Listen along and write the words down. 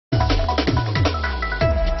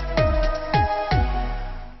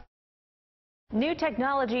New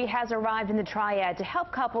technology has arrived in the Triad to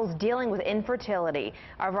help couples dealing with infertility.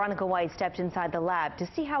 Our Veronica White stepped inside the lab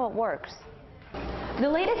to see how it works. The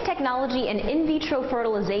latest technology in vitro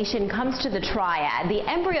fertilization comes to the Triad. The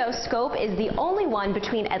EmbryoScope is the only one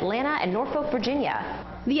between Atlanta and Norfolk, Virginia.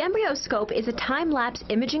 The EmbryoScope is a time-lapse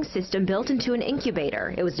imaging system built into an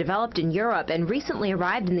incubator. It was developed in Europe and recently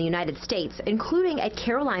arrived in the United States, including at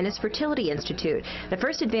Carolina's Fertility Institute. The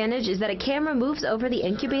first advantage is that a camera moves over the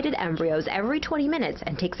incubated embryos every 20 minutes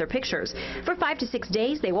and takes their pictures. For 5 to 6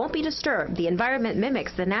 days, they won't be disturbed. The environment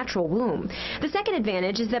mimics the natural womb. The second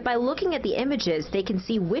advantage is that by looking at the images, they can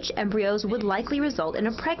see which embryos would likely result in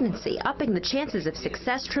a pregnancy, upping the chances of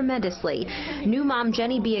success tremendously. New mom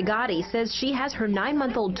Jenny Biagatti says she has her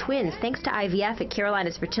 9-month-old twins thanks to IVF at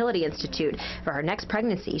Carolina's Fertility Institute. For her next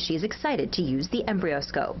pregnancy, she's excited to use the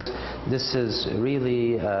EmbryoScope. This is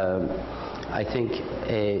really, I think,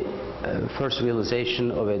 a first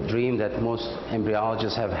realization of a dream that most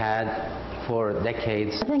embryologists have had for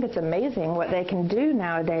decades. I think it's amazing what they can do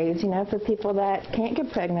nowadays, for people that can't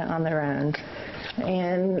get pregnant on their own.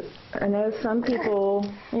 And I know some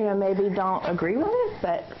people, maybe don't agree with it,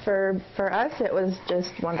 but for us it was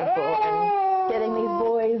just wonderful. And getting these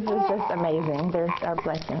boys was just amazing. They're our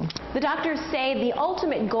blessing. The doctors say the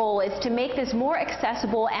ultimate goal is to make this more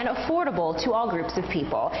accessible and affordable to all groups of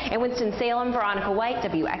people. In Winston-Salem, Veronica White,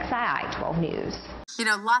 WXII 12 News.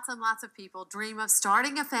 Lots and lots of people dream of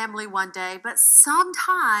starting a family one day, but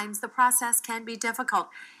sometimes the process can be difficult.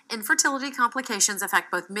 Infertility complications affect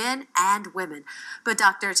both men and women. But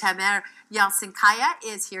Dr. Tamer Yalcinkaya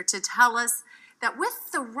is here to tell us that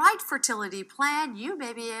with the right fertility plan, you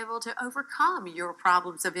may be able to overcome your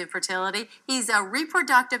problems of infertility. He's a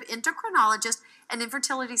reproductive endocrinologist and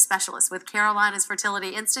infertility specialist with Carolina's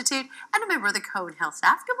Fertility Institute and a member of the Cone Health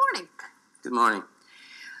staff. Good morning. Good morning.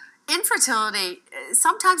 Infertility,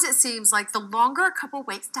 sometimes it seems like the longer a couple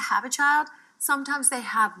waits to have a child, sometimes they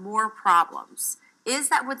have more problems.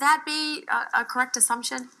 Would that be a correct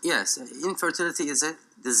assumption? Yes, infertility is a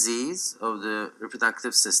disease of the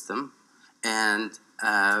reproductive system, and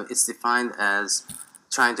it's defined as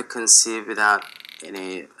trying to conceive without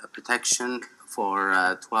any protection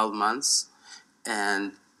for 12 months,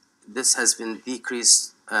 and this has been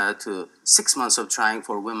decreased to 6 months of trying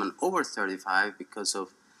for women over 35 because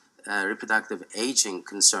of reproductive aging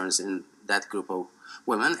concerns in that group of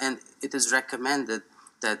women, and it is recommended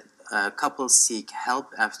that couples seek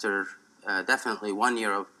help after definitely 1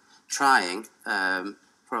 year of trying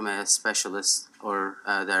from a specialist or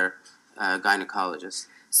their gynecologist.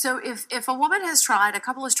 So if a woman has tried, a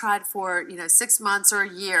couple has tried for 6 months or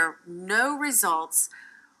a year, no results,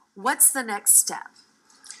 what's the next step?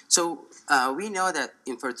 So we know that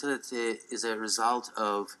infertility is a result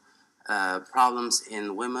of problems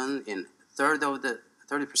in women in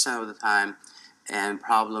 30% of the time, and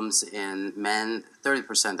problems in men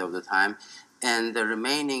 30% of the time, and the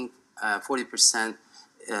remaining 40%,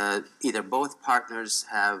 either both partners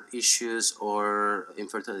have issues or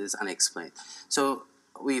infertility is unexplained. So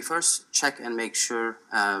we first check and make sure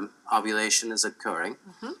ovulation is occurring,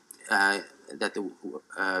 that the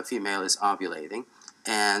female is ovulating,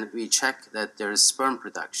 and we check that there is sperm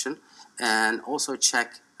production, and also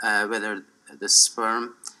check whether the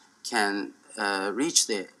sperm can reach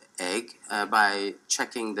the egg by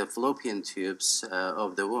checking the fallopian tubes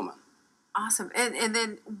of the woman. Awesome. And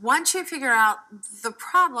then once you figure out the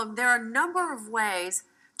problem, there are a number of ways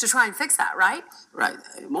to try and fix that, right? Right.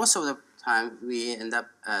 Most of the time we end up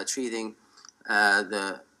treating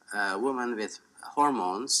the woman with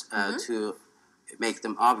hormones to make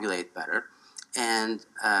them ovulate better. And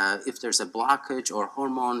if there's a blockage or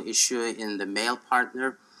hormone issue in the male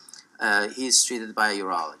partner, he's treated by a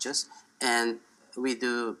urologist. And we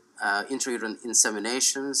do intrauterine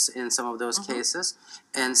inseminations in some of those cases,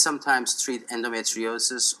 and sometimes treat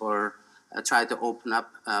endometriosis or try to open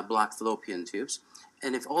up blocked fallopian tubes.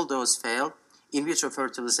 And if all those fail, in vitro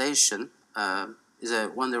fertilization is a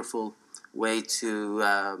wonderful way to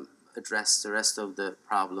address the rest of the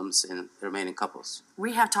problems in the remaining couples.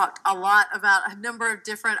 We have talked a lot about a number of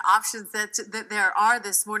different options that there are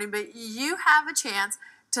this morning, but you have a chance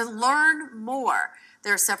to learn more.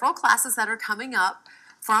 There are several classes that are coming up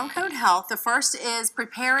from Cone Health. The first is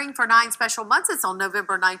Preparing for 9 Special Months. It's on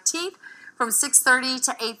November 19th from 6:30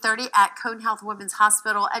 to 8:30 at Cone Health Women's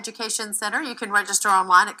Hospital Education Center. You can register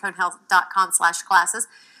online at conehealth.com/classes.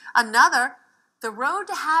 Another, The Road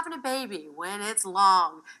to Having a Baby When It's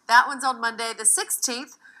Long. That one's on Monday the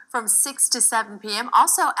 16th from 6 to 7 p.m.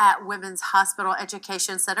 also at Women's Hospital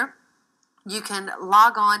Education Center. You can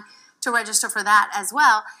log on to register for that as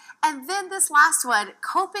well. And then this last one,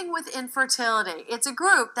 Coping with Infertility. It's a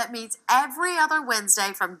group that meets every other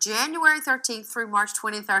Wednesday from January 13th through March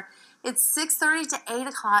 23rd. It's 6:30 to 8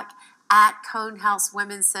 o'clock at Cone House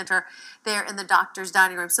Women's Center there in the doctor's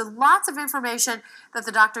dining room. So lots of information that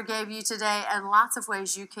the doctor gave you today and lots of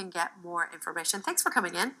ways you can get more information. Thanks for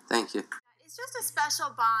coming in. Thank you. It's just a special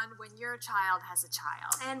bond when your child has a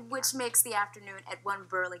child. And which makes the afternoon at One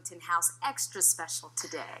Burlington House extra special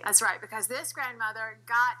today. That's right, because this grandmother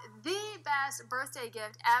got the best birthday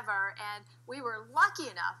gift ever, and we were lucky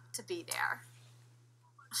enough to be there.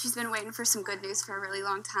 She's been waiting for some good news for a really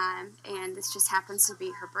long time, and this just happens to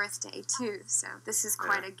be her birthday, too. So this is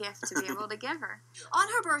quite a gift to be able to give her. On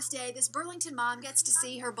her birthday, this Burlington mom gets to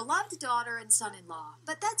see her beloved daughter and son-in-law.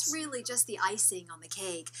 But that's really just the icing on the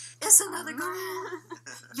cake. It's another girl.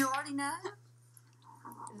 You already know?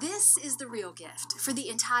 This is the real gift for the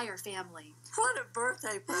entire family. What a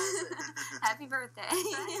birthday present. Happy birthday.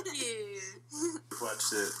 Thank you. We've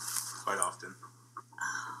watched it quite often.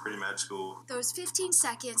 Pretty magical. Those 15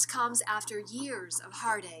 seconds comes after years of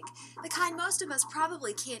heartache, the kind most of us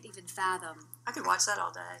probably can't even fathom. I could watch that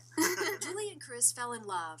all day. Julie and Chris fell in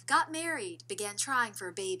love, got married, began trying for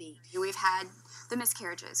a baby. We've had the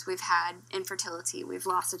miscarriages, we've had infertility, we've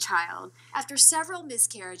lost a child. After several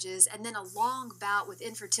miscarriages and then a long bout with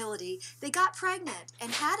infertility, they got pregnant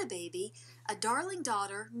and had a baby, a darling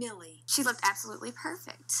daughter, Millie. She looked absolutely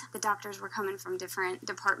perfect. The doctors were coming from different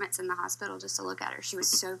departments in the hospital just to look at her. She was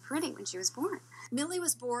so pretty when she was born. Millie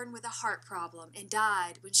was born with a heart problem and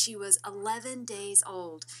died when she was 11 days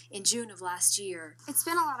old in June of last year. It's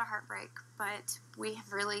been a lot of heartbreak, but we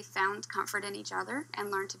have really found comfort in each other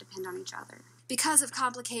and learned to depend on each other. Because of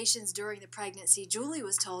complications during the pregnancy, Julie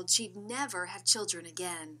was told she'd never have children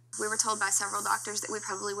again. We were told by several doctors that we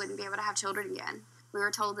probably wouldn't be able to have children again. We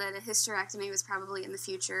were told that a hysterectomy was probably in the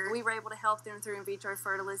future. We were able to help them through in vitro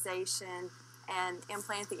fertilization and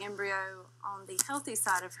implant the embryo on the healthy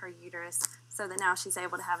side of her uterus so that now she's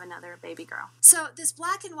able to have another baby girl. So this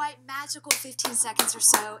black and white magical 15 seconds or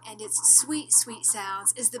so and its sweet, sweet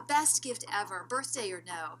sounds is the best gift ever, birthday or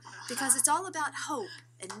no, because it's all about hope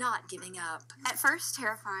and not giving up. At first,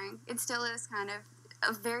 terrifying. It still is kind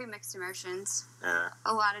of very mixed emotions. Yeah.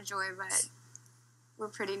 A lot of joy, but we're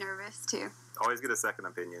pretty nervous too. Always get a second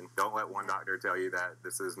opinion. Don't let one doctor tell you that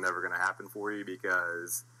this is never going to happen for you,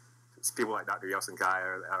 because people like Dr. Yeltsin Kai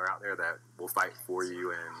are out there that will fight for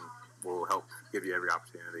you and will help give you every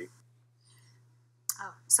opportunity.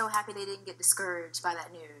 Oh, so happy they didn't get discouraged by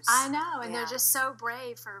that news. I know, and Yeah. they're just so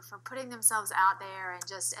brave for putting themselves out there, and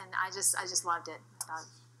I just loved it.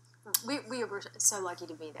 We were so lucky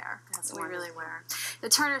to be there. We really were. The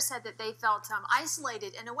Turners said that they felt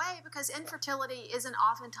isolated in a way because infertility isn't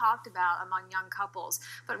often talked about among young couples.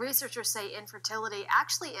 But researchers say infertility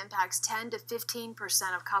actually impacts 10 to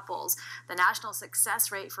 15% of couples. The national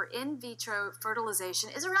success rate for in vitro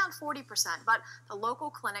fertilization is around 40%. But the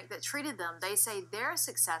local clinic that treated them, they say their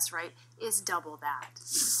success rate is double that.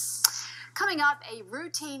 Coming up, a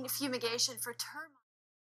routine fumigation for termites.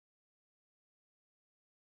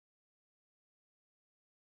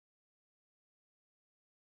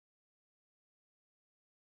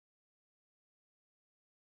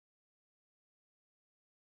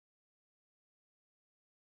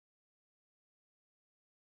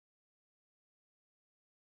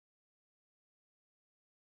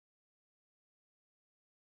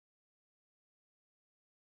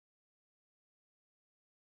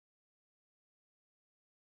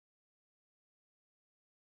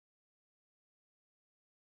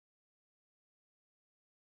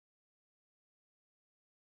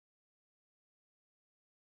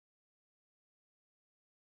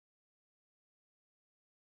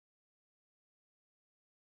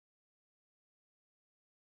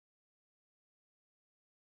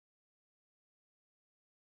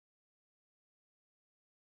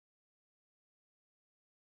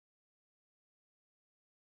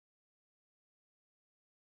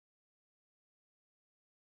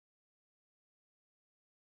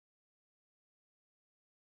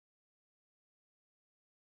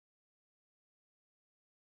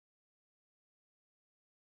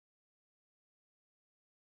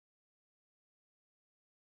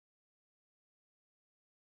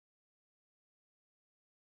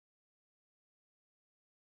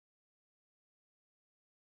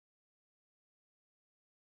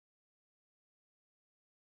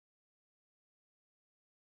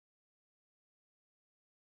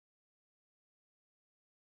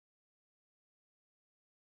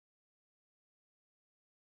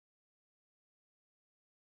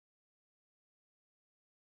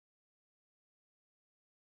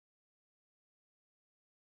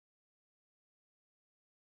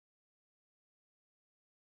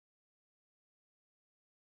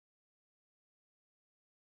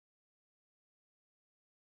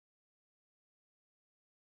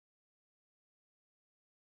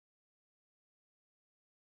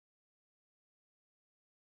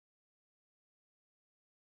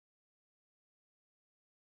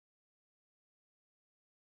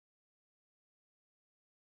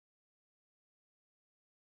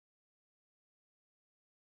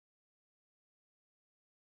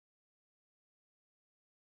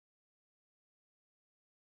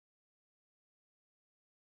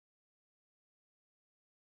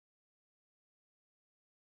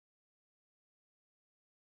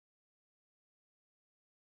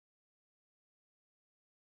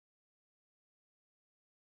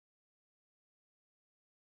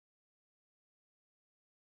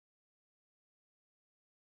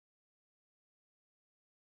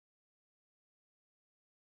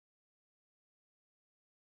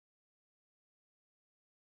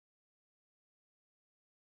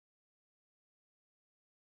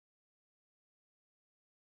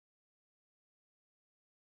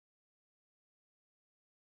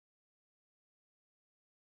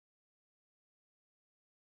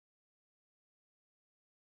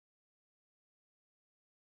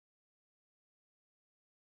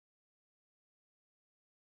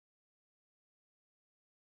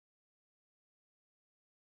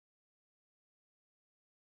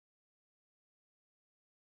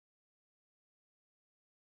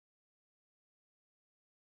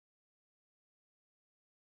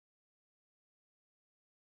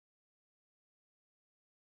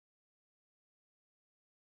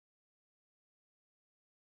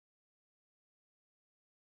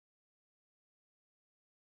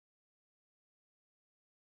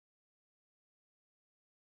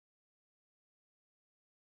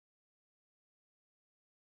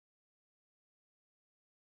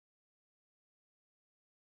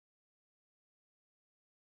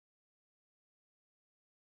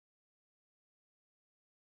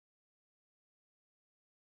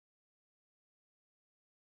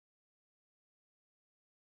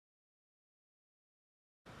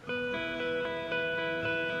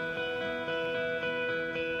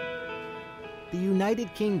 the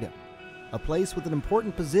United Kingdom, a place with an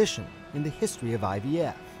important position in the history of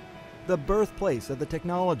IVF, the birthplace of the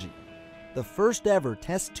technology, the first ever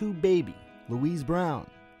test tube baby, Louise Brown,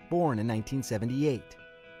 born in 1978.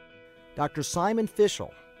 Dr. Simon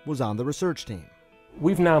Fischel was on the research team.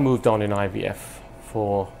 We've now moved on in IVF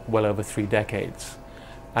for well over 3 decades,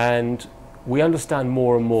 and we understand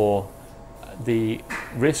more and more the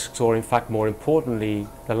risks, or in fact more importantly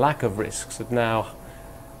the lack of risks that now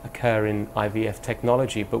occur in IVF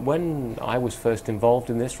technology. But when I was first involved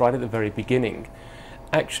in this, right at the very beginning,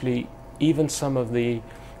 actually even some of the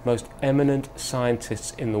most eminent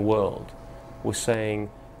scientists in the world were saying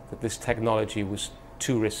that this technology was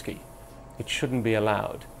too risky. It shouldn't be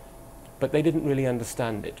allowed. But they didn't really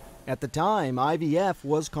understand it. At the time, IVF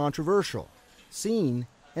was controversial, seen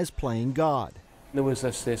as playing God. There was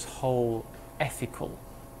this whole ethical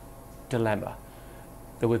dilemma.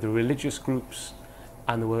 There were the religious groups,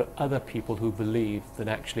 and there were other people who believed that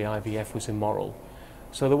actually IVF was immoral.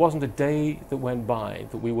 So there wasn't a day that went by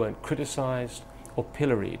that we weren't criticized or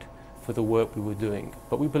pilloried for the work we were doing.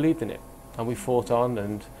 But we believed in it, and we fought on,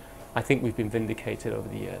 and I think we've been vindicated over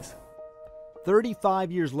the years.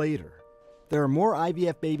 35 years later, there are more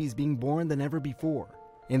IVF babies being born than ever before.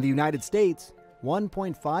 In the United States,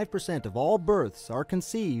 1.5% of all births are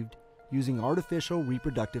conceived using artificial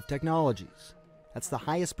reproductive technologies. That's the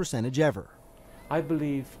highest percentage ever. I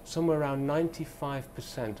believe somewhere around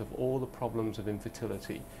 95% of all the problems of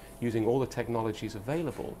infertility, using all the technologies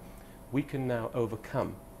available, we can now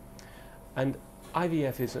overcome. And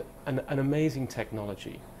IVF is an amazing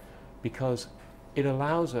technology because it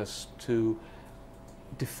allows us to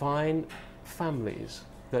define families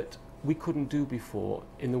that we couldn't do before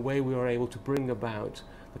in the way we were able to bring about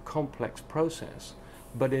the complex process,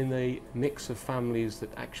 but in a mix of families that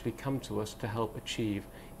actually come to us to help achieve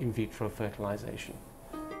in vitro fertilization.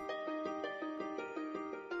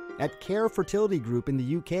 At Care Fertility Group in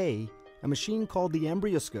the UK, a machine called the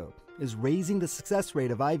embryoscope is raising the success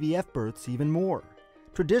rate of IVF births even more.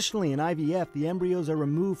 Traditionally in IVF, the embryos are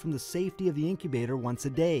removed from the safety of the incubator once a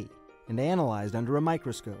day and analyzed under a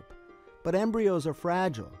microscope. But embryos are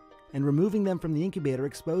fragile, and removing them from the incubator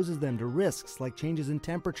exposes them to risks like changes in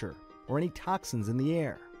temperature or any toxins in the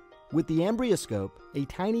air. With the embryoscope, a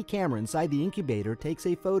tiny camera inside the incubator takes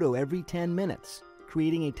a photo every 10 minutes,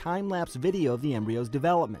 creating a time-lapse video of the embryo's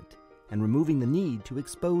development and removing the need to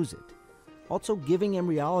expose it, also giving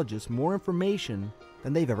embryologists more information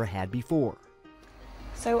than they've ever had before.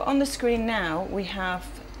 So on the screen now we have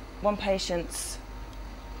one patient's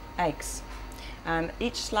eggs.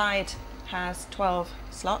 Each slide has 12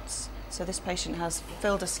 slots, so this patient has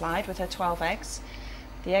filled a slide with her 12 eggs.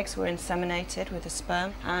 The eggs were inseminated with the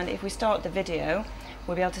sperm, and if we start the video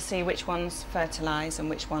we'll be able to see which ones fertilise and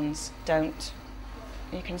which ones don't.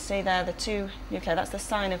 You can see there the 2 nuclei, that's the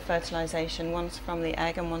sign of fertilisation, one's from the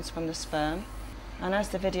egg and one's from the sperm. And as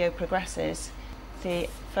the video progresses, the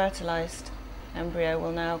fertilised embryo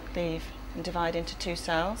will now leave and divide into 2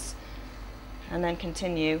 cells and then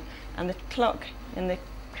continue, and the clock in the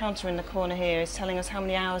counter in the corner here is telling us how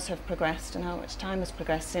many hours have progressed and how much time has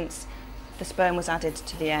progressed since the sperm was added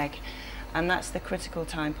to the egg, and that's the critical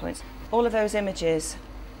time points. All of those images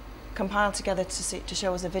compiled together to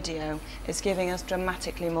show us a video is giving us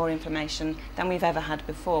dramatically more information than we've ever had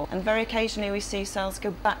before. And very occasionally we see cells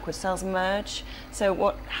go backwards, cells merge, so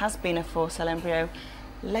what has been a 4-cell embryo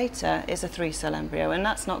later is a 3-cell embryo, and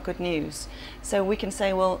that's not good news. So we can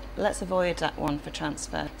say, well, let's avoid that one for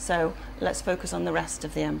transfer, so let's focus on the rest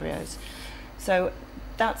of the embryos. So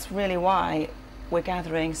that's really why we're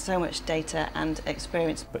gathering so much data and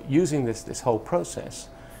experience. But using this whole process,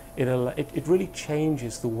 it really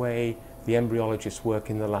changes the way the embryologists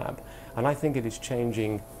work in the lab, and I think it is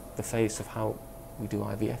changing the face of how we do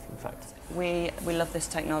IVF, in fact. We love this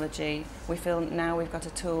technology. We feel now we've got a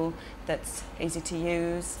tool that's easy to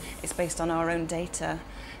use. It's based on our own data,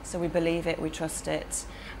 so we believe it, we trust it,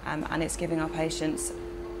 and it's giving our patients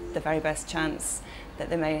the very best chance that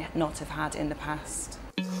they may not have had in the past.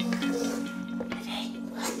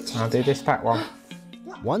 I'll do this back one.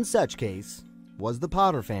 One such case was the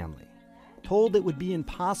Potter family. Told it would be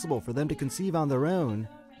impossible for them to conceive on their own,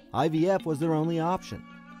 IVF was their only option.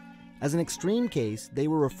 As an extreme case, they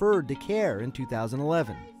were referred to Care in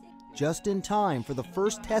 2011, just in time for the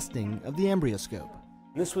first testing of the embryoscope.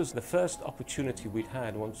 This was the first opportunity we'd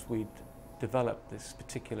had once we'd developed this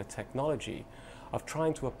particular technology of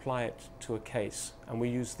trying to apply it to a case. And we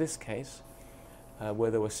used this case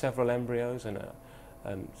where there were several embryos and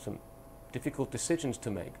some difficult decisions to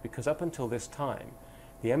make, because up until this time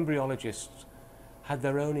the embryologists had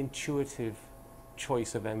their own intuitive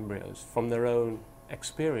choice of embryos from their own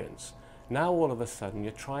experience. Now all of a sudden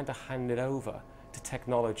you're trying to hand it over to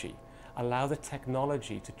technology, allow the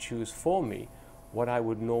technology to choose for me what I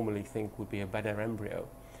would normally think would be a better embryo.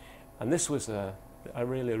 And this was a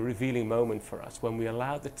really revealing moment for us when we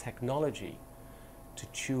allowed the technology to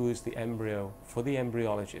choose the embryo for the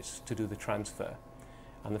embryologist to do the transfer.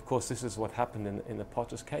 And of course this is what happened in the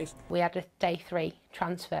Potter's case. We had a day 3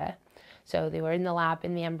 transfer, so they were in the lab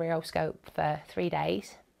in the embryoscope for 3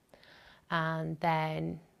 days, and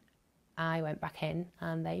then I went back in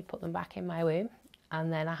and they put them back in my womb,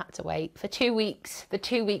 and then I had to wait for 2 weeks, the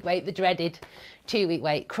 2-week wait, the dreaded 2-week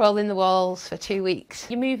wait, crawling the walls for 2 weeks.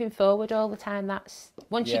 You're moving forward all the time. That's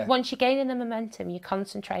once you're gaining the momentum, you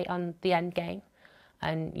concentrate on the end game.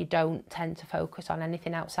 And you don't tend to focus on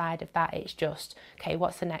anything outside of that. It's just, okay,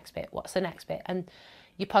 what's the next bit? What's the next bit? And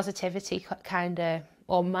your positivity kind of,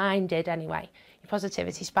 or mine did anyway, your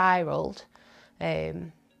positivity spiraled.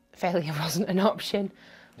 Failure wasn't an option.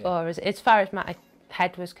 Or as far as my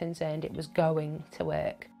head was concerned, it was going to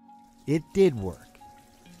work. It did work.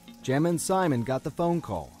 Gemma and Simon got the phone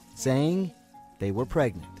call saying they were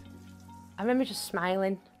pregnant. I remember just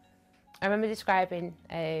smiling. I remember describing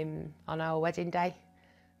on our wedding day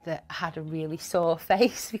that I had a really sore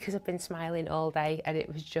face because I've been smiling all day, and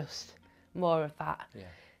it was just more of that.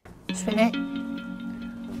 Spin it.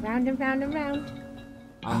 Round and round and round.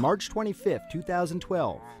 On March 25,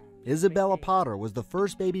 2012, Isabella Potter was the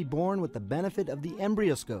first baby born with the benefit of the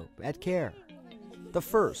embryoscope at CARE. The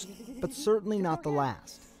first, but certainly not the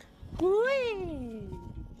last.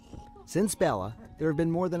 Since Bella, there have been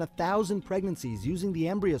more than 1,000 pregnancies using the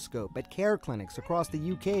embryoscope at CARE clinics across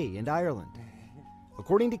the UK and Ireland.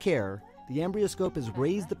 According to CARE, the embryoscope has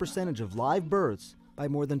raised the percentage of live births by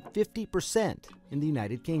more than 50% in the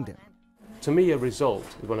United Kingdom. To me, a result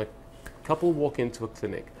is when a couple walk into a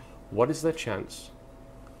clinic, what is their chance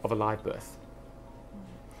of a live birth?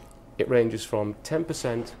 It ranges from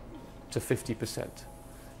 10% to 50%,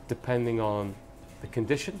 depending on the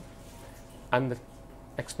condition and the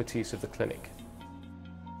expertise of the clinic.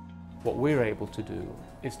 What we're able to do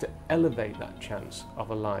is to elevate that chance of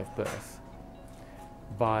a live birth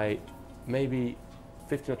by maybe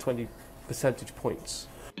 15 or 20 percentage points.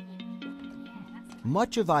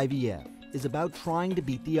 Much of IVF is about trying to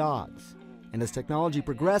beat the odds, and as technology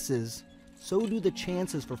progresses, so do the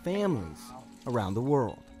chances for families around the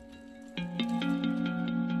world.